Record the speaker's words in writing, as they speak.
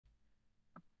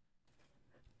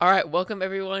All right, welcome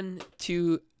everyone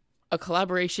to a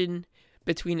collaboration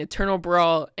between Eternal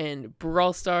Brawl and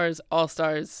Brawl Stars All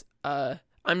Stars. I'm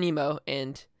Nemo,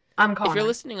 and I'm if you're Connor.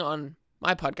 listening on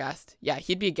my podcast, yeah,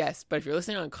 he'd be a guest. But if you're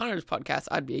listening on Connor's podcast,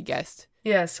 I'd be a guest.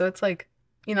 Yeah, so it's like,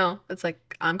 it's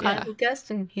like I'm kind Yeah, of a guest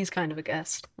and he's kind of a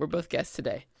guest. we're both guests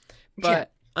today, Yeah.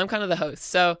 but I'm kind of the host.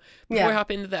 So before we Yeah.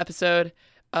 hop into the episode,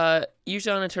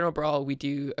 usually on Eternal Brawl we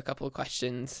do a couple of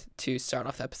questions to start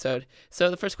off the episode. So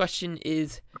the first question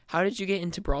is, how did you get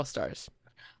into Brawl Stars?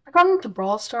 I got into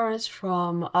Brawl Stars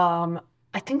from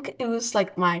I think it was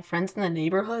like my friends in the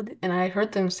neighborhood and I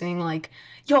heard them saying like,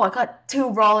 "Yo, I got two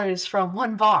brawlers from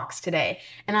one box today."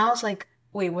 And I was like,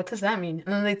 "Wait, what does that mean?"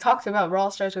 And then they talked about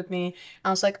Brawl Stars with me. And I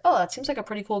was like, "Oh, that seems like a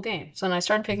pretty cool game." So then I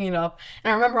started picking it up.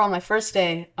 And I remember on my first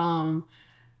day,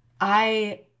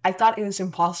 I thought it was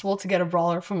impossible to get a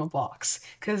brawler from a box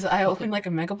because I opened like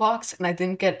a mega box and I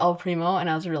didn't get El Primo and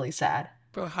I was really sad.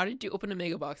 Bro, how did you open a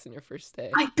mega box in your first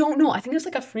day? I don't know. I think it was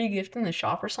like a free gift in the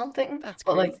shop or something. That's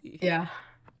But like, crazy. yeah,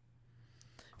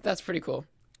 That's pretty cool.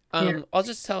 yeah. I'll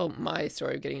just tell my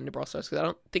story of getting into Brawl Stars because I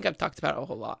don't think I've talked about it a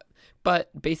whole lot. But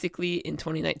basically, in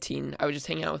 2019, I was just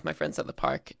hanging out with my friends at the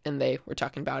park, and they were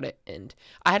talking about it. And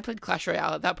I had played Clash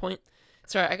Royale at that point.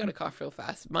 Sorry, I got a cough real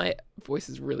fast. My voice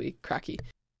is really cracky.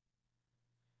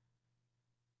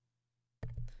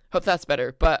 Hope that's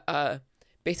better. But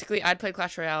basically, I'd played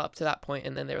Clash Royale up to that point,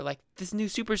 and then they were like, "This new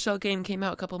Supercell game came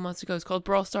out a couple months ago. It's called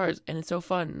Brawl Stars, and it's so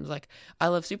fun." And I was like, "I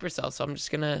love Supercell, so I'm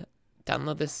just gonna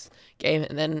download this game."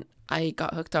 And then I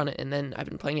got hooked on it, and then I've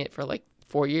been playing it for like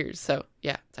 4 years. So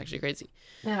yeah, it's actually crazy.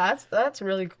 Yeah, that's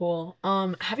really cool.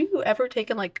 Have you ever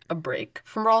taken like a break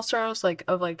from Brawl Stars, like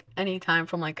of like any time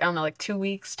from like I don't know, like 2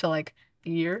 weeks to like a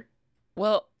year?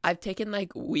 Well, I've taken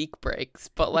like week breaks,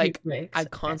 but Week like breaks. I've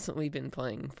Okay. constantly been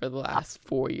playing for the last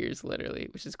 4 years, literally,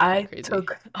 which is kind of I crazy.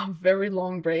 took a very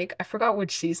long break. I forgot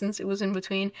which seasons it was in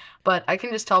between, but I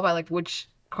can just tell by like which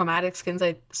chromatic skins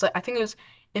I think it was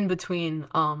in between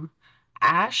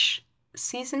Ash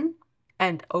season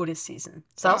and Otis season.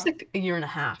 So that was Wow, like a year and a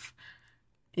half.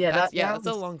 Yeah, that's that yeah, that that's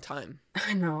a was long time.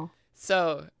 I know.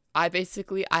 So I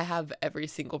have every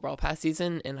single Brawl Pass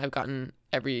season, and I've gotten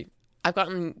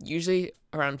usually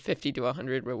around 50 to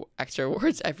 100 extra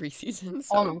rewards every season.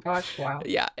 Oh So my gosh, wow.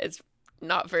 yeah, it's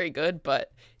not very good,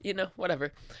 but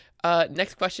whatever.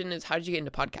 Next question is, how did you get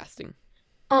into podcasting?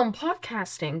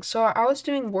 Podcasting. So I was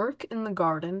doing work in the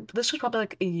garden. This was probably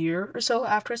like a year or so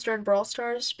after I started Brawl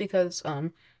Stars because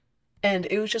and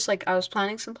it was just like I was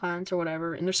planting some plants or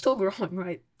whatever, and they're still growing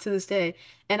right to this day.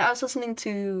 And I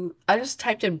just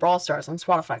typed in Brawl Stars on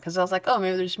Spotify because I was like, oh,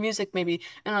 maybe there's music, maybe,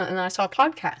 and I saw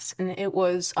podcasts, and it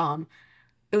was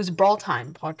Brawl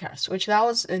Time podcast, which that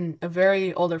was a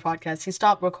very older podcast. He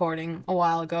stopped recording a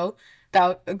while ago.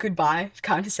 Goodbye,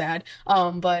 kind of sad.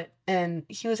 But and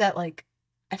he was at like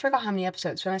I forgot how many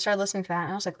episodes. When I started listening to that,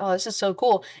 and I was like, oh, this is so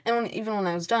cool. And even when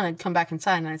I was done, I'd come back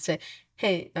inside and I'd say,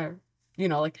 hey,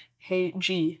 like, hey,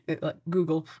 G, like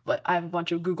Google. But I have a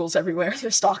bunch of Googles everywhere.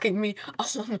 They're stalking me.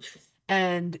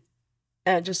 And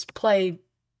just play,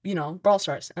 Brawl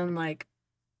Stars. And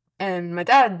my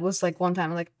dad was like one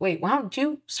time like, wait, why don't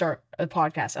you start a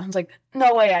podcast? And I was like,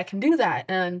 no way, I can do that.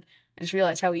 And I just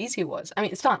realized how easy it was. I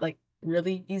mean, it's not like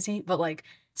really easy, but like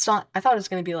it's not. I thought it was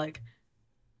gonna be like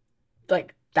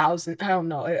thousand. I don't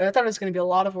know. I thought it was gonna be a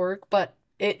lot of work, but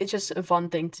it's just a fun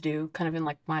thing to do, kind of in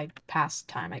like my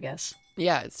pastime, I guess.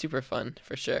 Yeah, it's super fun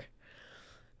for sure.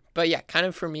 But yeah, kind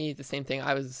of for me, the same thing.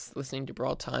 I was listening to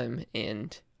Brawl Time,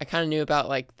 and I kind of knew about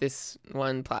like this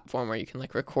one platform where you can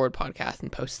like record podcasts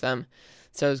and post them.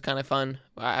 So it was kind of fun.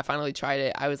 I finally tried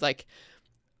it. I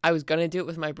was gonna do it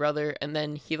with my brother, and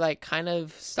then he like kind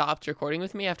of stopped recording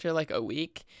with me after like a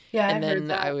week. Yeah, I And heard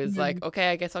then I that. was like, okay,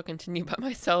 I guess I'll continue by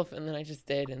myself. And then I just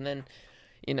did. And then,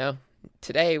 you know,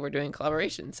 today we're doing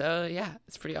collaboration. So yeah,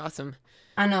 it's pretty awesome.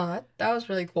 I know that was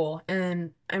really cool.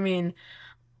 And I mean,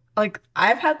 like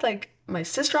I've had like my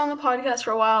sister on the podcast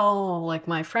for a while, like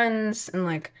my friends, and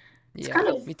like it's Yeah, kind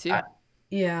of me too.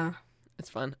 yeah. It's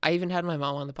fun. I even had my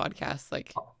mom on the podcast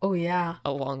like Oh yeah.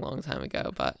 a long, long time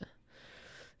ago. But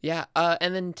yeah.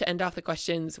 And then to end off the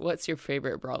questions, what's your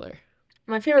favorite brawler?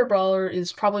 My favorite brawler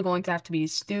is probably going to have to be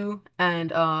Stu,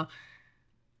 and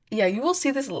yeah, you will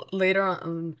see this later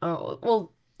on.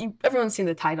 Well, everyone's seen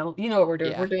the title. You know what we're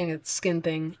doing. We're Yeah. doing a skin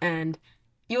thing, and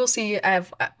you will see I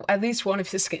have at least one of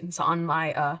his skins on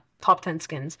my top 10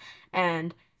 skins,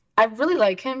 and I really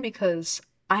like him because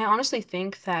I honestly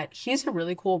think that he's a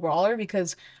really cool brawler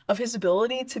because of his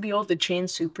ability to be able to chain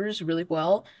supers really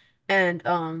well, and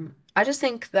I just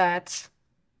think that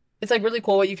it's like really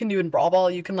cool what you can do in Brawl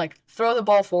Ball. You can like throw the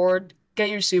ball forward, get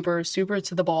your super, super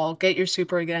to the ball, get your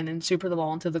super again, and super the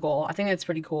ball into the goal. I think that's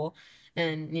pretty cool.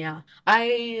 And yeah,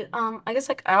 I guess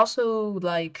like I also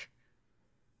like.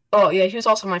 Oh yeah, he was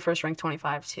also my first rank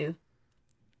 25 too.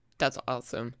 That's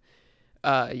awesome.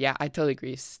 Yeah, I totally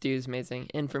agree. Stu's amazing.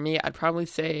 And for me, I'd probably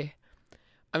say,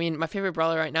 I mean, my favorite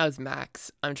brawler right now is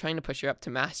Max. I'm trying to push her up to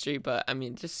mastery, but I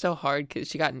mean, just so hard because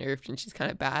she got nerfed and she's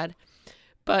kind of bad.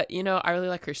 But you know, I really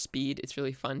like her speed. It's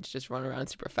really fun to just run around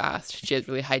super fast. She has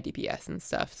really high DPS and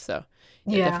stuff. So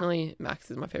yeah, Yeah, definitely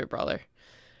Max is my favorite brawler.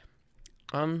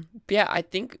 But yeah, I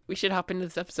think we should hop into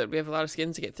this episode. We have a lot of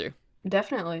skins to get through.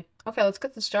 definitely. Okay, let's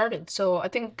get this started. So I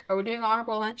think are we doing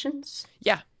honorable mentions?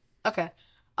 Yeah, Okay.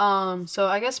 So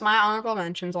I guess my honorable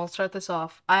mentions, I'll start this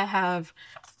off. I have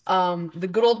the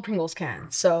good old Pringles can.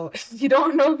 So if you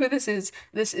don't know who this is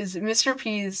Mr.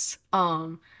 P's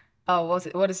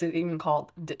what is it even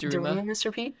called? Daruma. Daruma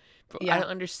Mr. P? But I Yeah. don't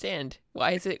understand.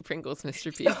 Why is it Pringles,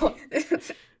 Mr. P? So,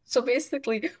 so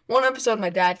basically, one episode my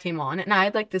dad came on, and I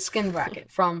had like the skin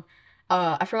bracket from,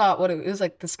 I forgot what it was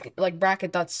like the skin, like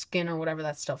bracket dot skin or whatever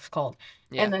that stuff's called.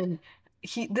 Yeah, And then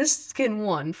this skin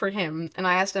won for him, and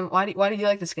I asked him why do you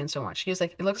like the skin so much? He was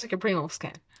like, it looks like a Pringle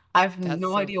skin. I have that's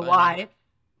no so idea funny. why,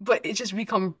 but it just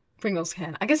become Pringle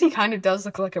skin. I guess he kind of does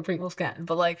look like a Pringle skin,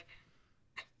 but like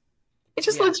it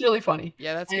just Yeah, looks really funny.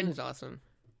 yeah, that skin And is awesome.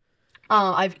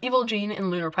 I have Evil Gene and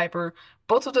Lunar Piper.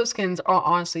 Both of those skins are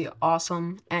honestly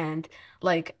awesome, and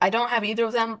like I don't have either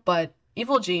of them, but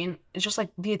Evil Gene is just like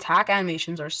the attack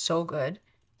animations are so good.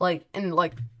 Like and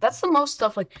like that's the most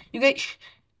stuff like you get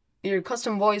your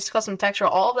custom voice, custom texture,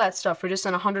 all of that stuff for just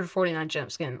an 149 gem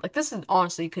skin. Like this is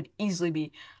honestly could easily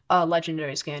be a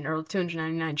legendary skin or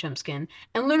 299 gem skin.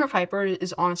 And Lunar Piper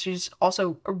is honestly just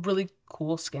also a really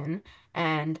cool skin,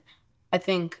 and I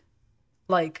think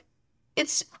like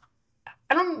it's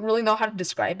I don't really know how to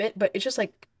describe it, but it's just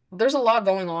like there's a lot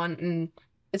going on and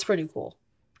it's pretty cool.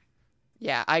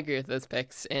 Yeah, I agree with those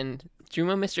picks. And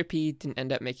Juma Mr. P didn't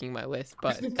end up making my list,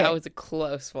 but that Okay. was a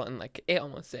close one. Like it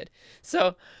almost did.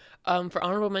 So, for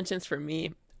honorable mentions for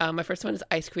me, my first one is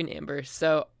Ice Queen Amber.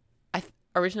 So,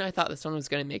 originally I thought this one was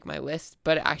going to make my list,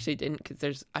 but it actually didn't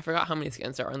because I forgot how many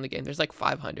skins there are in the game. There's like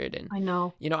 500, and I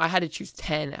know. you know I had to choose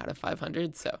 10 out of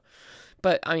 500. So,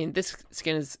 but I mean this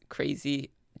skin is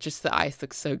crazy. Just the ice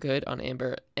looks so good on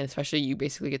Amber, and especially you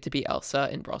basically get to be Elsa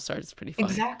in Brawl Stars. It's pretty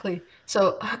fun. Exactly.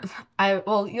 So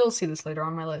well, you'll see this later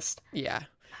on my list. Yeah.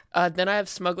 Then I have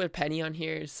Smuggler Penny on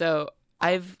here. So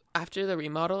I've after the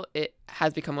remodel, it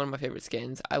has become one of my favorite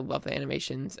skins. I love the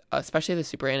animations, especially the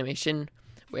super animation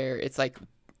where it's like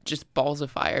just balls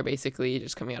of fire basically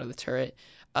just coming out of the turret.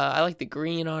 I like the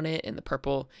green on it and the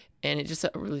purple, and it's just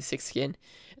a really sick skin.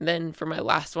 And then for my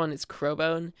last one is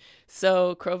Crowbone.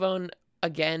 So Crowbone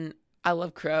again. I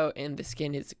love Crow, and the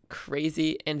skin is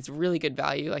crazy, and it's really good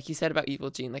value. Like you said about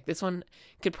Evil Gene, like this one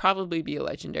could probably be a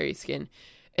legendary skin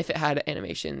if it had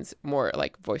animations, more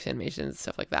like voice animations and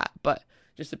stuff like that. But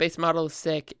just the base model is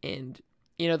sick, and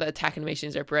you know the attack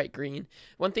animations are bright green.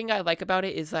 One thing I like about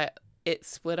it is that it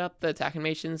split up the attack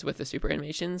animations with the super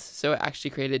animations, so it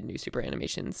actually created new super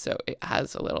animations, so it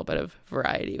has a little bit of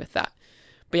variety with that.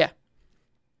 But yeah,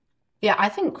 Yeah, I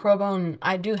think Crowbone,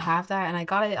 I do have that and I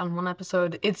got it on one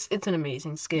episode. It's an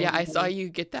amazing yeah, skin. I saw you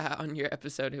get that on your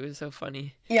episode. It was so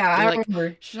funny. Yeah, You're I like,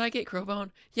 remember. should I get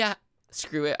Crowbone? Yeah,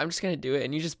 screw it. I'm just gonna do it,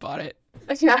 and you just bought it.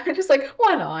 Yeah, just like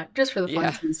why not? Just for the Yeah.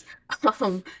 funsies.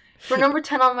 Um, for number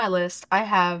 10 on my list, I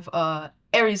have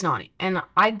Aries Nani. And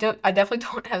I definitely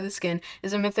don't have this skin.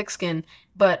 It's a mythic skin,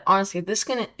 but honestly, this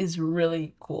skin is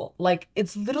really cool. Like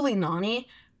it's literally Nani,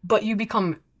 but you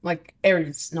become like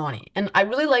Aries Nani. And I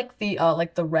really like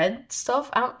the red stuff.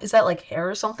 I don't is that like hair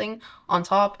or something on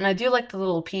top? And I do like the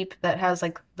little peep that has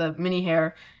like the mini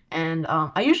hair. And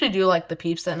I usually do like the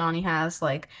peeps that Nani has,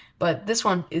 like, but this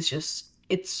one is just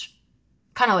it's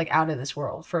kind of like out of this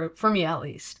world for me at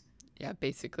least. Yeah,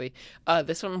 basically.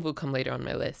 This one will come later on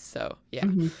my list. So yeah.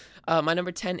 Hmm. My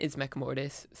number 10 is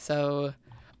Mechamortis. So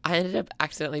I ended up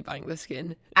accidentally buying the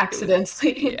skin. It was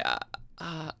Accidentally. yeah.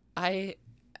 I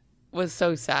was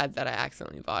so sad that I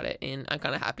accidentally bought it, and I'm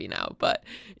kind of happy now. But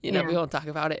you know, we Yeah. won't talk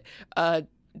about it.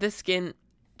 This skin,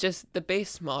 just the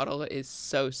base model is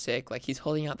so sick. Like he's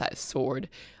holding out that sword.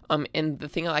 And the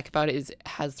thing I like about it is it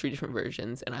has three different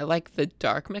versions, and I like the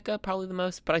dark mecha probably the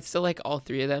most, but I still like all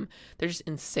three of them. They're just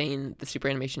insane. The super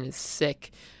animation is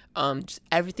sick. Just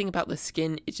everything about the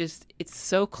skin, it's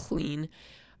so clean.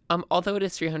 Although it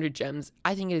is 300 gems,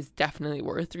 I think it is definitely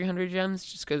worth 300 gems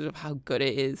just because of how good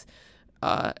it is.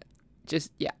 Uh,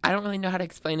 just yeah, I don't really know how to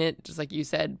explain it, just like you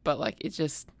said, but like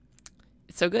it's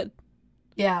so good.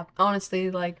 Yeah, honestly,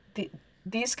 like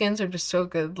these skins are just so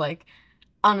good. Like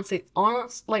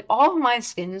Like all of my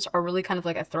skins are really kind of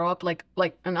like a throw up,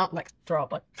 not like throw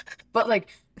up, like, but like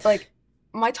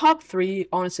my top three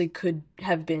honestly could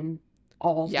have been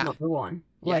all Yeah. number one.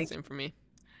 Yeah, Like, same for me.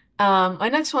 my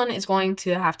next one is going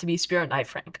to have to be Spirit Knight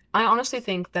Frank. I honestly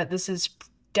think that this is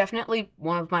definitely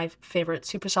one of my favorite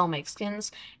Supercell make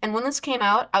skins. And when this came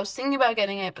out, I was thinking about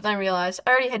getting it, but then I realized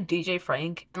I already had DJ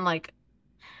Frank, and like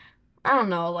I don't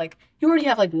know, like you already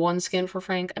have like one skin for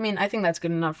Frank. I mean, I think that's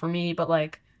good enough for me, but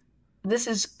like this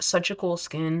is such a cool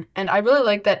skin, and I really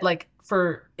like that like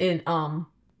for in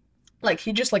like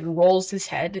he just like rolls his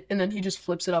head and then he just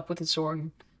flips it up with his sword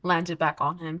and lands it back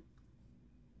on him.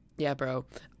 Yeah, bro.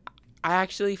 I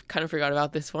actually kind of forgot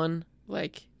about this one.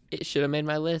 Like, it should have made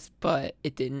my list, but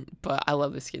it didn't. But I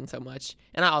love the skin so much.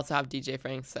 And I also have DJ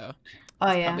Frank, so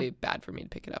Oh it's yeah. probably bad for me to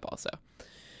pick it up also.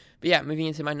 But yeah, moving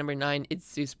into my number 9,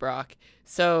 it's Zeus Brock.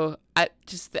 So I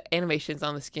just the animations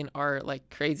on the skin are like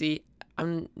crazy.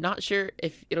 I'm not sure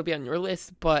if it'll be on your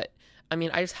list, but I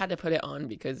mean, I just had to put it on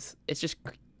because it's just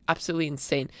absolutely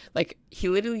insane. Like he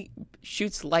literally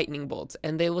shoots lightning bolts,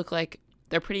 and they look like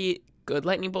they're pretty good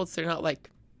lightning bolts. They're not like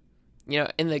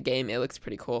in the game it looks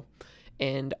pretty cool.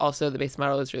 And also the base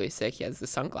model is really sick. He has the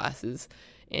sunglasses,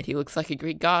 and he looks like a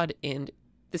Greek god. And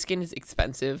the skin is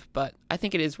expensive, but I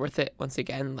think it is worth it. Once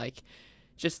again, like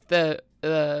just the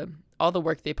all the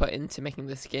work they put into making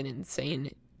the skin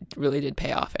insane really did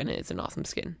pay off, and it is an awesome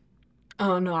skin.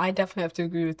 Oh no, I definitely have to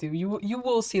agree with you. You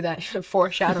will see that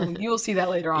foreshadowing. You will see that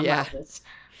later on my Yeah. list.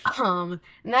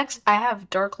 Next I have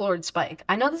Dark Lord Spike.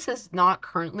 I know this is not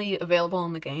currently available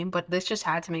in the game, but this just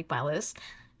had to make my list.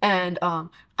 And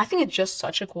I think it's just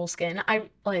such a cool skin. I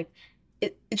like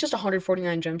it's just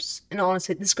 149 gems, and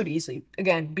honestly, this could easily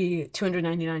again be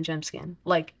 299 gem skin.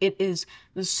 Like it is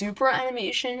the super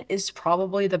animation is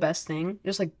probably the best thing.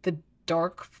 Just like the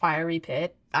dark fiery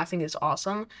pit, I think is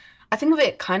awesome. I think of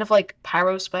it kind of like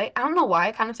Pyro Spike. I don't know why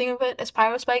I kind of think of it as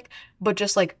Pyro Spike, but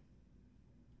just like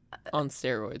On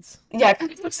steroids. yeah,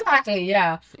 exactly,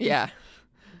 yeah. Yeah.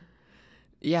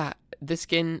 Yeah, the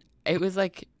skin, it was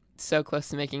like so close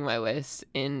to making my list,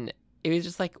 and it was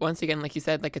just like once again, like you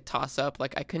said, like a toss up.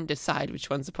 Like I couldn't decide which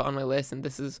ones to put on my list, and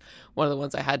this is one of the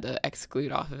ones I had to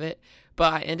exclude off of it.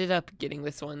 But I ended up getting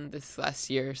this one this last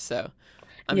year, so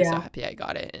I'm so Yeah. happy I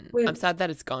got it, and I'm Wait. sad that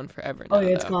it's gone forever Oh now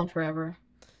yeah, it's though. gone forever.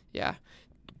 Yeah.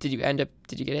 Did you get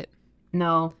it?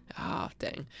 No. Oh,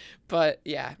 dang. But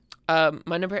yeah,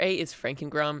 my number 8 is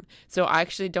Frankengrum. So I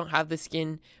actually don't have the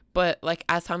skin, but like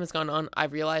as time has gone on,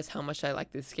 I've realized how much I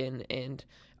like this skin, and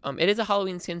it is a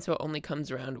Halloween skin, so it only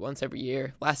comes around once every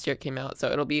year. Last year it came out,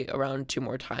 so it'll be around 2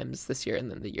 more times this year and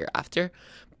then the year after.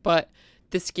 But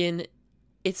the skin,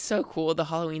 it's so cool. The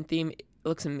Halloween theme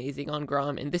looks amazing on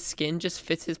Grom, and this skin just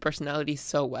fits his personality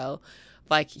so well.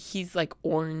 Like he's like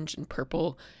orange and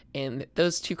purple, and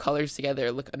those two colors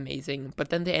together look amazing. But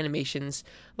then the animations,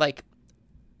 like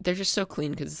they're just so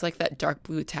clean because it's like that dark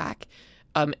blue attack,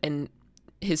 and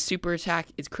his super attack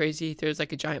is crazy. There's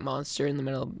like a giant monster in the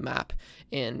middle of the map,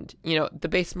 and the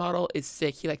base model is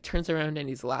sick. He like turns around and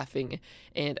he's laughing,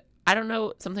 and I don't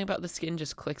know, something about the skin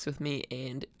just clicks with me,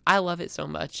 and I love it so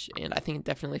much, and I think it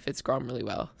definitely fits Grom really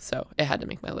well. So it had to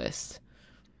make my list.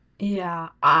 Yeah,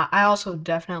 I also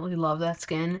definitely love that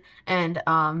skin. And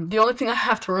the only thing I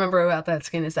have to remember about that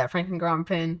skin is that Franken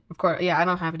pin. Of course, yeah, I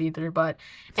don't have it either, but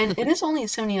and it is only a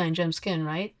 79 gem skin,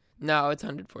 right? No, it's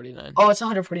 149. Oh, it's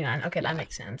 149. Okay, that Yeah.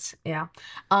 makes sense. Yeah.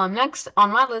 Next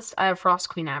on my list, I have Frost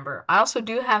Queen Amber. I also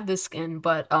do have this skin,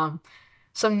 but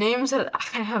some names that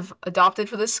I have adopted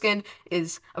for this skin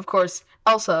is, of course,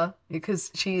 Elsa,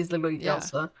 because she is literally Yeah.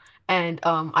 Elsa, and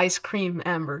Ice Cream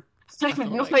Amber. I have Oh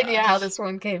no my idea how gosh. this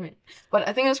one came in, but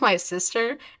I think it was my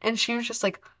sister, and she was just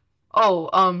like, "Oh,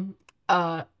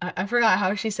 I forgot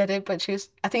how she said it, but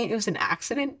I think it was an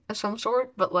accident of some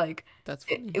sort, but like, That's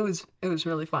it, funny. it was it was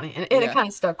really funny, and it Yeah. kind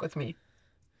of stuck with me."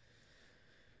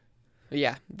 But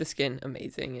yeah, the skin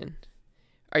amazing. And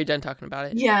are you done talking about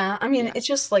it? Yeah, I mean, Yeah. it's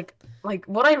just like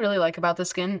what I really like about the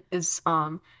skin is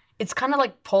it's kind of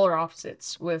like polar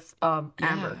opposites with Amber.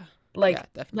 Yeah. Yeah, Like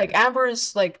definitely. Amber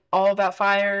is like all about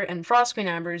fire and Frost Queen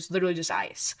Amber is literally just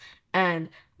ice. And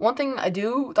one thing I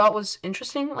do thought was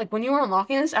interesting, like when you were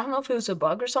unlocking this, I don't know if it was a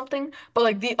bug or something, but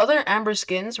like the other Amber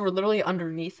skins were literally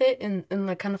underneath it in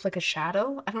like kind of like a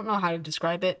shadow. I don't know how to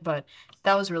describe it, but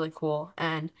that was really cool.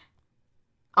 And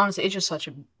honestly, it's just such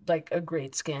a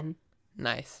great skin.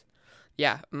 Nice.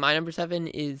 Yeah, my number 7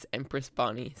 is Empress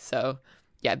Bonnie. So,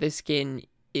 yeah, this skin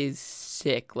is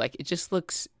sick. Like, it just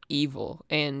looks evil.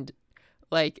 And,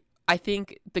 like, I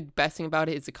think the best thing about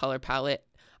it is the color palette.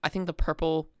 I think the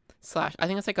purple slash, I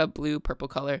think it's like a blue purple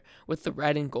color with the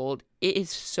red and gold. It is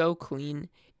so clean.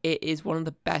 it is one of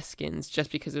the best skins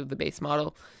just because of the base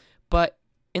model. But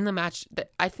in the match,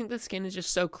 I think the skin is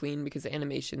just so clean because the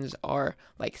animations are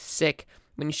like sick.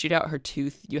 When you shoot out her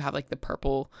tooth, you have like the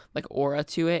purple like aura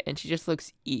to it, and she just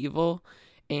looks evil.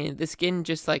 And the skin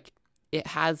just like it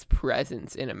has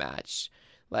presence in a match.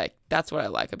 Like that's what I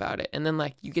like about it. And then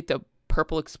like you get the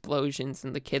purple explosions,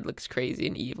 and the kid looks crazy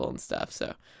and evil and stuff.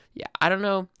 So yeah, I don't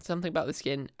know, something about the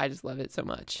skin. I just love it so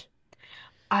much.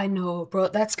 I know, bro.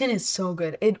 That skin is so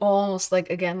good. It almost like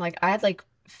again, like I had like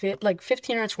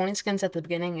 15 or 20 skins at the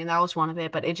beginning, and that was one of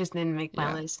it, but it just didn't make my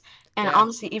Yeah, list. And yeah,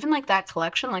 honestly, even like that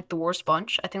collection, like the Worst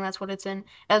Bunch, I think that's what it's in,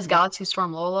 as yep, Galaxy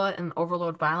Storm Lola and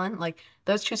Overlord Violent, like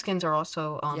those two skins are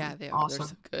also yeah. They are. They're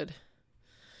so awesome. good.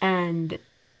 And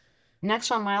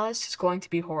next on my list is going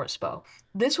to be Horus Bow.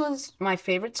 This was my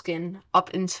favorite skin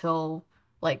up until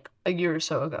like a year or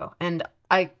so ago. And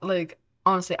I like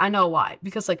honestly, I know why.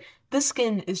 Because like this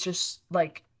skin is just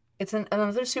like it's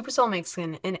another Supercell make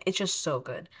skin and it's just so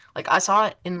good. Like I saw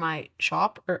it in my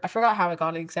shop or I forgot how I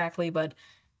got it exactly, but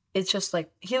it's just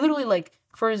like he literally like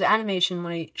for his animation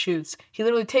when he shoots, he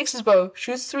literally takes his bow,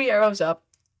 shoots three arrows up,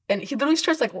 and he literally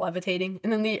starts like levitating,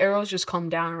 and then the arrows just come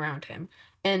down around him.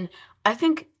 And I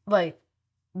think like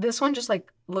this one just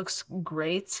like looks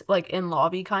great, like in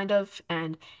lobby kind of,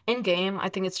 and in game I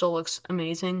think it still looks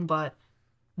amazing, but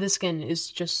this skin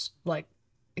is just like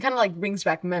it kind of like brings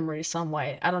back memories some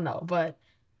way. I don't know, but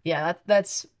yeah,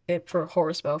 that's it for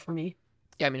Horus Bow for me.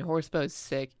 Yeah, I mean, Horsebow is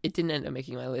sick. It didn't end up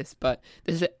making my list, but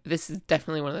this is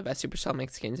definitely one of the best Supersonic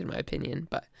skins in my opinion.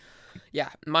 But yeah,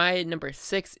 my number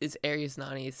 6 is Ares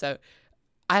Nani. So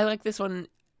I like this one.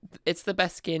 It's the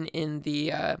best skin in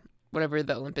the whatever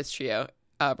the Olympus trio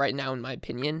right now, in my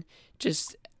opinion.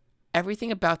 Just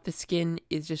everything about the skin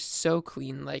is just so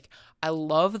clean. Like I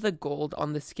love the gold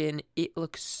on the skin. It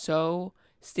looks so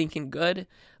stinking good.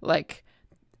 Like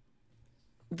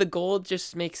the gold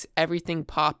just makes everything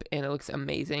pop and it looks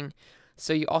amazing.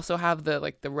 So you also have the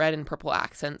like the red and purple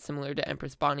accent similar to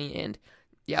Empress Bonnie, and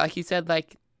yeah, like you said,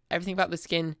 like everything about the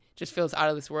skin just feels out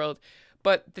of this world.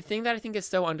 But the thing that I think is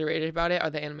so underrated about it are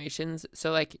the animations.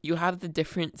 So like you have the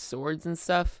different swords and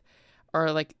stuff,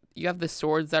 or like you have the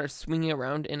swords that are swinging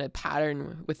around in a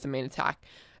pattern with the main attack.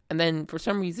 And then for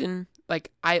some reason,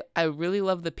 like I really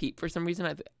love the peep. For some reason,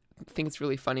 think it's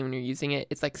really funny when you're using it.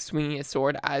 It's like swinging a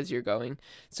sword as you're going,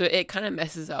 so it kind of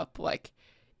messes up. Like,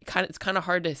 it's kind of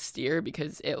hard to steer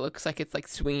because it looks like it's like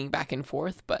swinging back and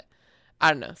forth. But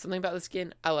I don't know, something about the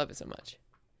skin. I love it so much.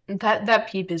 That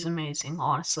peep is amazing,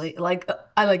 honestly. Like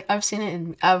I've seen it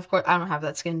in of course I don't have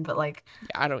that skin, but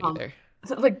Yeah, I don't um either.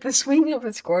 like the swinging of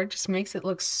the score just makes it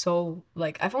look so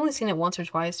like I've only seen it once or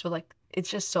twice, but like it's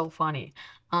just so funny.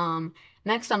 Um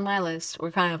Next on my list,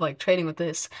 we're kind of like trading with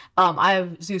this. I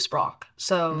have Zeus Brock.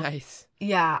 So Nice.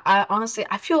 yeah, I honestly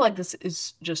I feel like this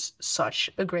is just such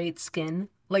a great skin.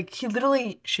 Like he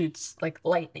literally shoots like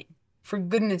lightning. For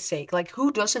goodness sake. Like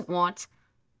who doesn't want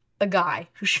a guy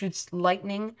who shoots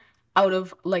lightning out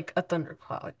of like a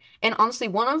thundercloud? And honestly,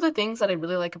 one of the things that I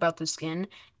really like about the skin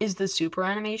is the super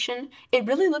animation. It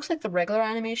really looks like the regular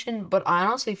animation, but I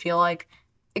honestly feel like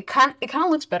it kind of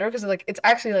looks better because like it's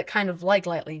actually like kind of like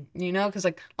lightning, you know? Because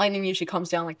like lightning usually comes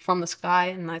down like from the sky,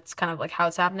 and that's kind of like how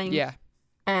it's happening. Yeah,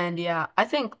 And yeah, I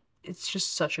think it's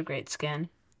just such a great skin.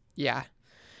 yeah.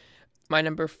 My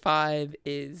number 5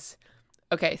 is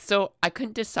okay. So I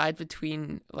couldn't decide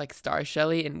between like Star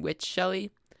Shelly and Witch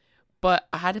Shelly, but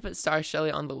I had to put Star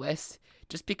Shelly on the list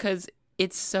just because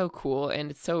it's so cool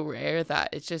and it's so rare that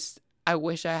it's just I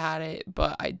wish I had it,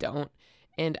 but I don't.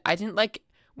 And I didn't like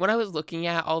when I was looking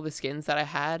at all the skins that I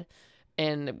had,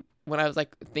 and when I was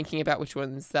like thinking about which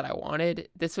ones that I wanted,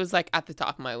 this was like at the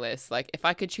top of my list. Like if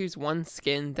I could choose one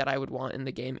skin that I would want in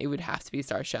the game, it would have to be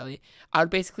Star Shelly. I would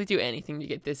basically do anything to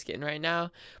get this skin right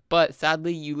now, but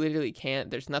sadly you literally can't.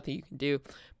 There's nothing you can do.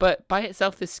 But by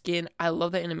itself, the skin, I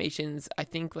love the animations. I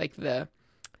think like the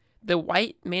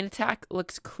white main attack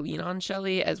looks clean on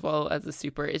Shelly as well as the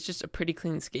super. It's just a pretty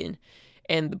clean skin.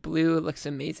 And the blue looks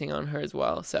amazing on her as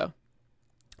well. So,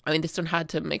 I mean, this one had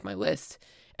to make my list.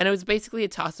 And it was basically a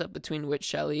toss up between Witch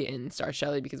Shelly and Star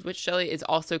Shelly because Witch Shelly is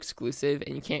also exclusive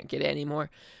and you can't get it anymore.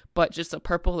 But just the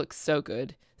purple looks so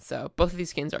good. So, both of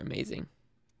these skins are amazing.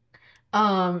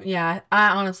 Yeah, I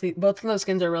honestly, both of those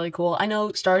skins are really cool. I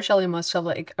know Star Shelly must have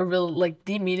like a real like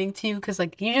deep meaning to you because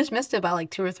like you just missed it by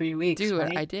like 2 or 3 weeks, Dude,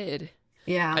 right? I did.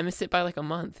 Yeah. I missed it by like a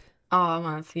month. Oh, a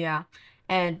month, yeah.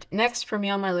 And next for me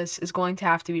on my list is going to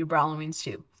have to be Brawloween's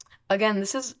 2. Again,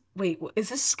 this is wait, is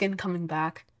this skin coming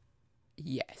back?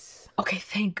 Yes. Okay,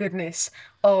 thank goodness.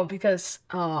 Oh, because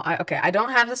I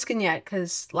don't have the skin yet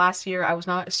because last year I was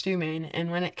not a Stu main,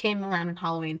 and when it came around in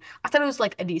Halloween, I thought it was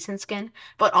like a decent skin.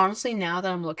 But honestly, now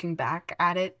that I'm looking back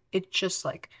at it, it's just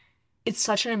like it's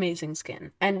such an amazing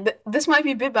skin. And th this might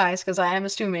be a bit biased because I am a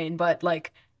Stu main, but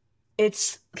like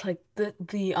it's like the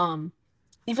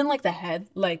even like the head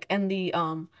like and the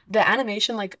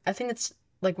animation, like I think it's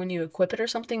like when you equip it or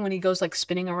something, when he goes like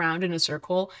spinning around in a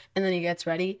circle and then he gets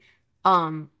ready.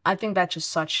 I think that's just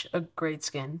such a great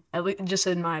skin, at least just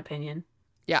in my opinion.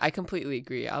 Yeah, I completely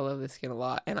agree. I love this skin a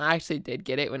lot. And I actually did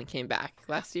get it when it came back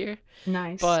last year.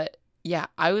 Nice. But yeah,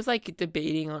 I was like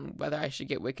debating on whether I should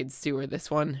get Wicked Stew or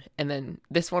this one. And then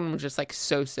this one was just like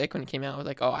so sick when it came out. I was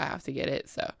like, oh, I have to get it.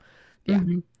 So yeah.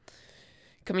 Hmm.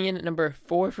 Coming in at number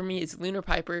 4 for me is Lunar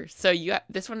Piper. So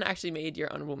this one actually made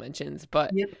your honorable mentions,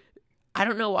 but Yep. I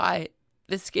don't know why.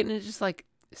 This skin is just like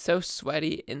so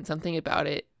sweaty, and something about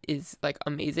it is like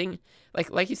amazing.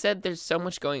 Like you said, there's so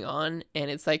much going on,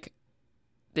 and it's like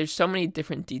there's so many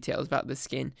different details about the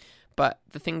skin. But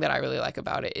the thing that I really like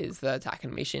about it is the attack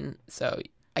animation. So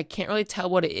I can't really tell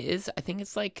what it is. I think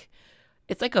it's like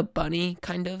a bunny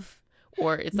kind of,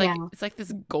 or it's like Yeah. it's like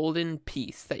this golden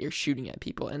piece that you're shooting at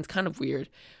people, and it's kind of weird.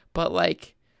 But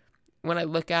like when I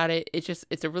look at it,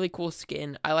 it's a really cool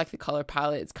skin. I like the color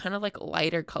palette. It's kind of like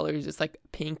lighter colors. It's like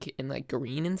pink and like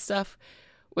green and stuff,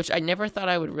 which I never thought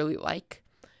I would really like,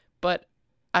 but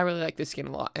I really like this skin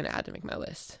a lot, and I had to make my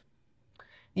list.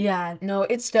 Yeah, no,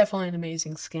 it's definitely an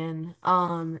amazing skin.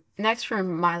 Next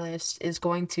from my list is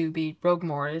going to be Rogue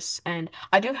Mortis, and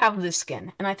I do have this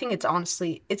skin, and I think it's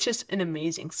honestly, it's just an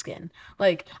amazing skin.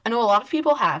 Like, I know a lot of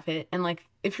people have it, and like,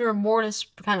 if you're a Mortis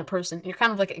kind of person, you're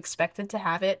kind of like expected to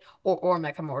have it, or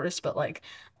Mecha Mortis, but like,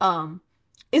 um,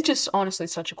 it's just honestly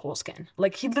such a cool skin.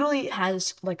 Like, he literally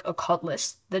has like a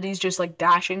cutlass that he's just like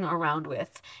dashing around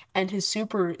with, and his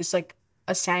super is like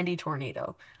a sandy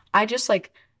tornado. I just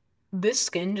like this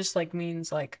skin just like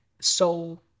means like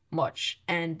so much,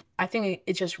 and I think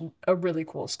it's just a really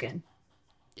cool skin.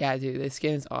 Yeah, dude, this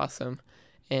skin is awesome,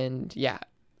 and yeah,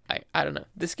 I don't know.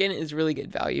 This skin is really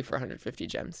good value for 150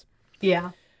 gems.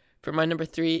 Yeah, For my number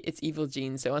 3, it's Evil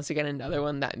Gene. So once again, another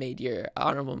one that made your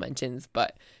honorable mentions.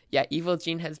 But yeah, Evil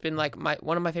Gene has been like my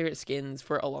one of my favorite skins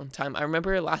for a long time. I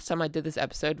remember last time I did this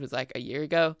episode was like a year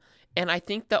ago, and I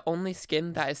think the only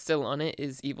skin that is still on it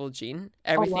is Evil Gene.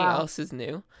 oh Everything wow. else is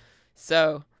new.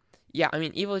 So yeah, I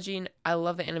mean Evil Gene, I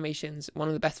love the animations. One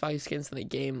of the best value skins in the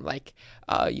game. Like,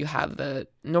 you have the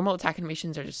normal attack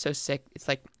animations are just so sick. It's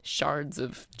like shards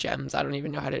of gems. I don't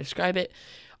even know how to describe it.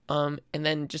 And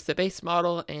then just the base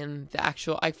model and the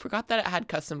actual, I forgot that it had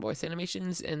custom voice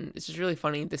animations, and it's just really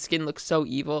funny. The skin looks so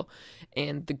evil,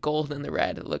 and the gold and the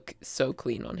red look so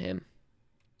clean on him.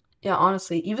 Yeah,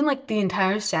 honestly, even like the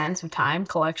entire Sands of Time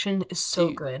collection is so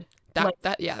Dude, good. that Like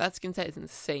that yeah, that skin set is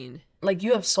insane. like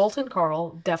you have Sultan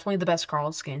Carl, definitely the best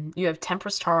Carl skin. You have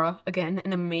Tempest Tara, again,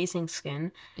 an amazing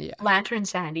skin. Yeah, Lantern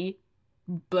Sandy,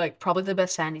 like probably the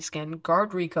best Sandy skin.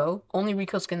 Guard Rico, only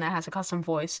Rico skin that has a custom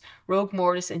voice. Rogue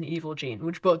Mortis and Evil Gene,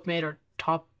 which both made our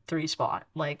top three spot.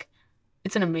 Like,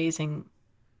 it's an amazing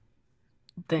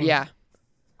thing. yeah,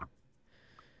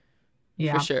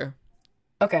 for Yeah. sure.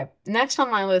 Okay. Next on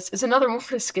my list is another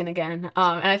Mortis skin again.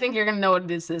 And I think you're gonna know what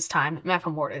it is this time.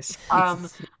 Mecha Mortis.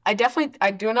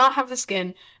 I do not have the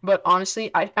skin, but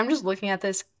honestly, I'm just looking at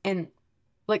this and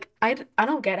like I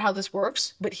don't get how this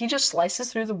works, but he just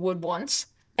slices through the wood once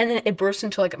and then it bursts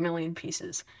into like a million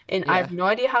pieces. And I Yeah, have no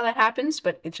idea how that happens,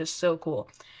 but it's just so cool.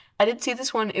 I did see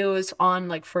this one, it was on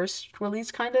like first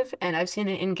release kind of, and I've seen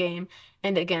it in game.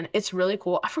 And again, it's really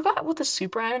cool. I forgot what the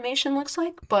super animation looks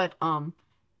like, but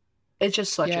it's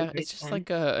just such a yeah, great it's just skin. like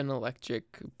an electric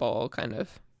ball kind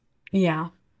of. Yeah.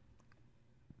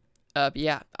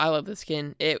 Yeah, I love the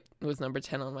skin. It was number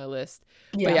 10 on my list.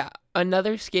 But Yeah, yeah,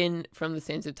 another skin from the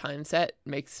Sands of Time set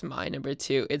makes my number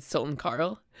 2. It's Sultan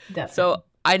Carl. definitely. So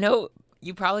I know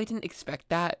you probably didn't expect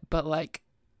that, but like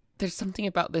there's something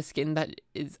about this skin that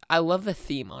is, I love the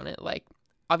theme on it. Like,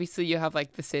 obviously you have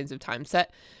like the Sands of Time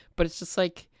set, but it's just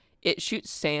like it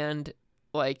shoots sand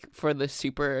like for the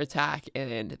super attack,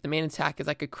 and the main attack is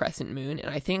like a crescent moon, and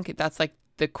I think that's like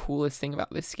the coolest thing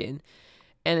about this skin.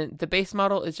 And the base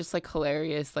model is just like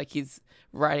hilarious. Like he's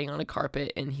riding on a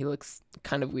carpet and he looks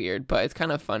kind of weird, but it's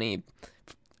kind of funny.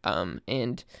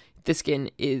 And the skin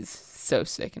is so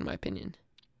sick in my opinion.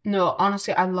 No,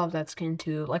 honestly, I love that skin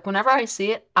too. Like whenever I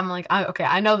see it, I'm like, okay,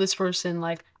 I know this person.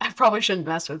 Like I probably shouldn't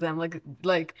mess with them.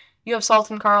 Like you have Salt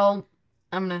and Carl.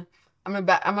 I'm gonna I'm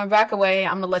gonna back away.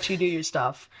 I'm gonna let you do your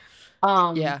stuff.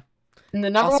 Um, Yeah. and the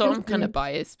number Also, one I'm kind of skin,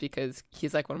 biased because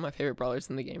he's like one of my favorite brawlers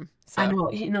in the game. I So know,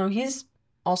 he's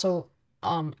also.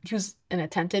 he was an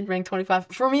attempted rank 25.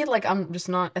 For me, like I'm just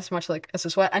not as much like as a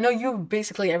sweat. I know you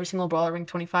basically every single brawler rank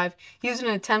 25. He was an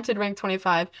attempted rank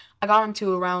 25. I got him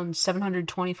to around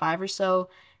 725 or so,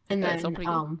 and Okay, that's all then pretty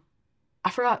good. I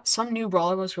forgot some new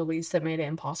brawler was released that made it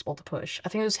impossible to push. I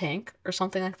think it was Hank or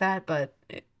something like that, but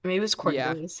maybe it was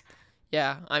Yeah. Cordelius.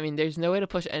 Yeah. I mean, there's no way to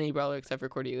push any brawler except for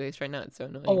Cordelius right now. It's so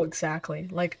Oh, annoying. exactly.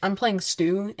 Like I'm playing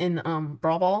Stu in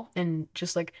Brawl Ball and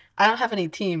just like I don't have any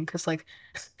team because like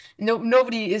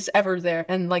nobody is ever there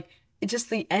and like it just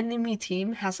the enemy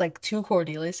team has like two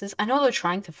Cordeliuses. I know they're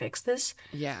trying to fix this,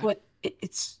 Yeah. but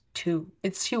it's too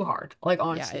hard, like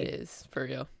Yeah, it honestly. is for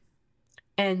real.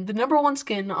 And the number one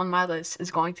skin on my list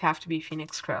is going to have to be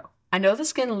Phoenix Crow. I know the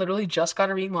skin literally just got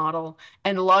a remodel,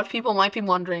 and a lot of people might be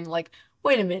wondering, like,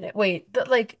 wait a minute, wait, that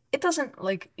like it doesn't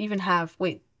like even have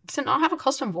wait, does it not have a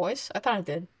custom voice? I thought it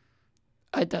did.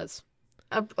 It does.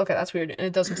 Okay, that's weird. And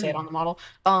it doesn't say it on the model.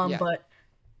 Yeah. But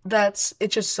that's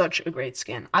it's just such a great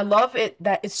skin. I love it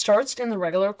that it starts in the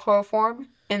regular Crow form,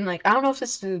 and like I don't know if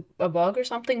this is a bug or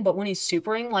something, but when he's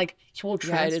supering, like he will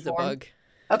Yeah, it is a transform. bug.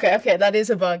 Okay, that is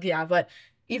a bug, yeah. But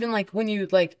even like when you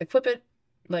like equip it,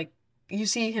 like you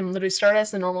see him literally start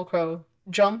as the normal Crow,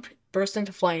 jump, burst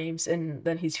into flames, and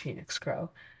then he's Phoenix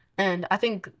Crow. And I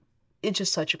think it's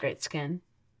just such a great skin.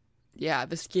 Yeah,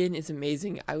 the skin is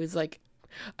amazing. I was like,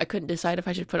 I couldn't decide if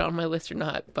I should put it on my list or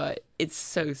not, but it's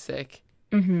so sick.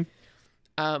 Hmm.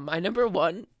 My number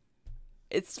one,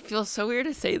 it feels so weird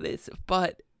to say this,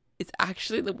 but it's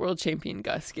actually the world champion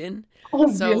Gus skin. Oh,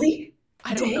 So really?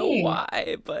 I don't know Dang.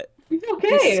 why, but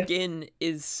this Okay. skin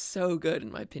is so good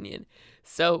in my opinion.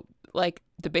 So like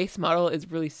the base model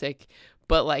is really sick,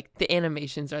 but like the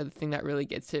animations are the thing that really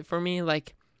gets it for me.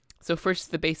 Like so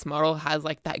first the base model has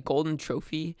like that golden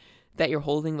trophy that you're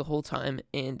holding the whole time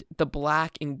and the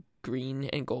black and green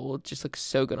and gold just looks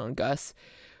so good on Gus.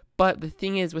 But the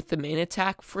thing is with the main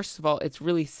attack, first of all, it's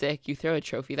really sick. You throw a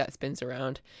trophy that spins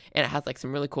around and it has like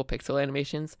some really cool pixel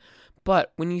animations.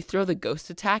 But when you throw the ghost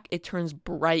attack, it turns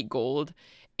bright gold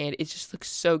and it just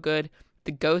looks so good.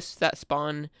 The ghosts that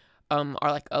spawn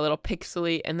are like a little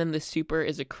pixely, and then the super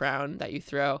is a crown that you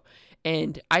throw.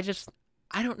 And I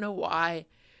don't know why,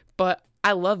 but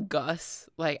I love Gus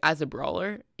like as a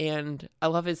brawler, and I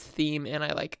love his theme, and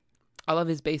I love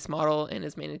his base model and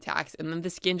his main attacks, and then the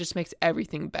skin just makes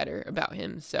everything better about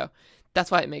him. So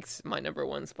that's why it makes my number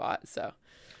one spot. So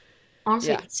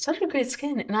Honestly, yeah, it's such a great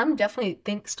skin, and I'm definitely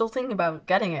still thinking about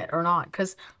getting it or not,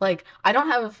 because like I don't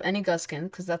have any Gus skin,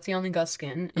 because that's the only Gus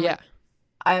skin, and yeah, like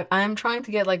I am trying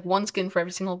to get like one skin for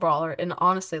every single brawler, and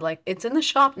honestly, like it's in the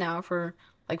shop now for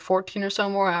like 14 or so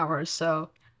more hours,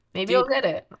 so maybe I'll dude, get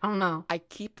it. I don't know. I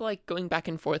keep like going back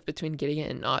and forth between getting it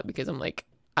and not because I'm like,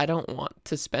 I don't want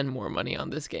to spend more money on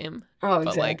this game, Oh,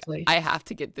 but like exactly. I have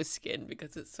to get this skin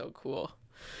because it's so cool.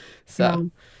 So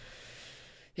No.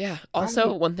 yeah. All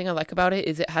Also, right. one thing I like about it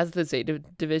is it has the Zeta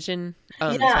division.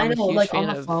 Yeah, So I I'm a know, huge like on fan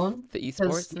the of phone, the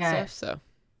because esports and yeah. stuff. So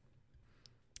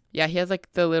yeah, he has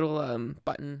like the little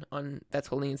button on that's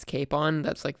holding his cape on.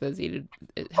 That's like the Zeta.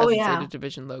 It Oh has the Zeta yeah.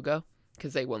 division logo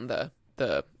because they won the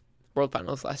world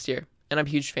finals last year, and I'm a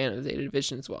huge fan of Zeta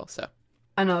division as well. So.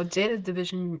 I know Data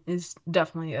Division is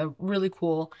definitely a really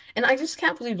cool, and I just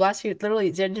can't believe last year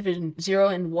literally Data Division 0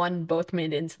 and 1 both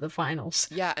made it into the finals.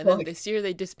 Yeah, and then Like, this year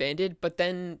they disbanded, but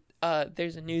then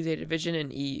there's a new Zeta division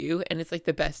in EU, and it's like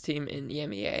the best team in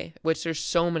EMEA, which there's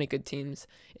so many good teams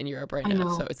in Europe right I now,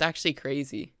 so know. it's actually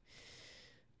crazy.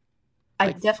 I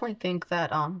Like, definitely think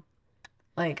that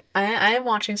like I am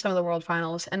watching some of the world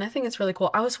finals and I think it's really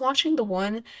cool. I was watching the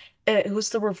one it was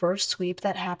the reverse sweep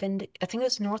that happened. I think it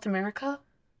was North America.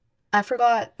 I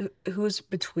forgot who was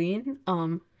between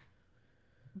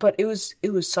but it was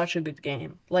such a good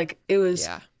game. Like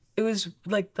yeah, it was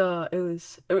like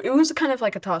it was kind of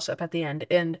like a toss up at the end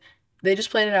and they just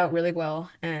played it out really well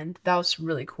and that was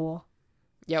really cool.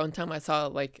 yeah. One time I saw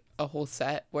like a whole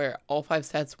set where all five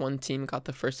sets one team got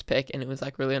the first pick, and it was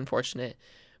like really unfortunate,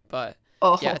 but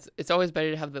yeah, Oh. it's always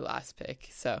better to have the last pick.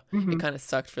 So it Hmm. kind of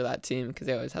sucked for that team because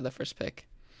they always had the first pick.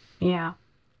 Yeah.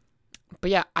 But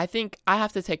yeah, I think I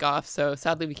have to take off, so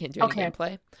sadly we can't do any Okay.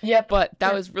 gameplay. Yep. But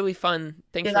that Yeah. was really fun.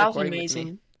 Thanks Yeah, for that was recording with me.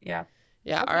 amazing. Yeah.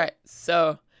 Yeah, all Okay. right.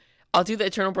 So I'll do the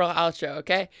Eternal Brawl outro,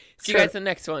 okay? See you guys Sure. in the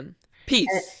next one.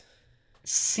 Uh, Peace.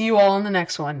 See you all in the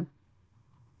next one.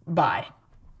 Bye.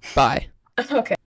 Bye. Okay.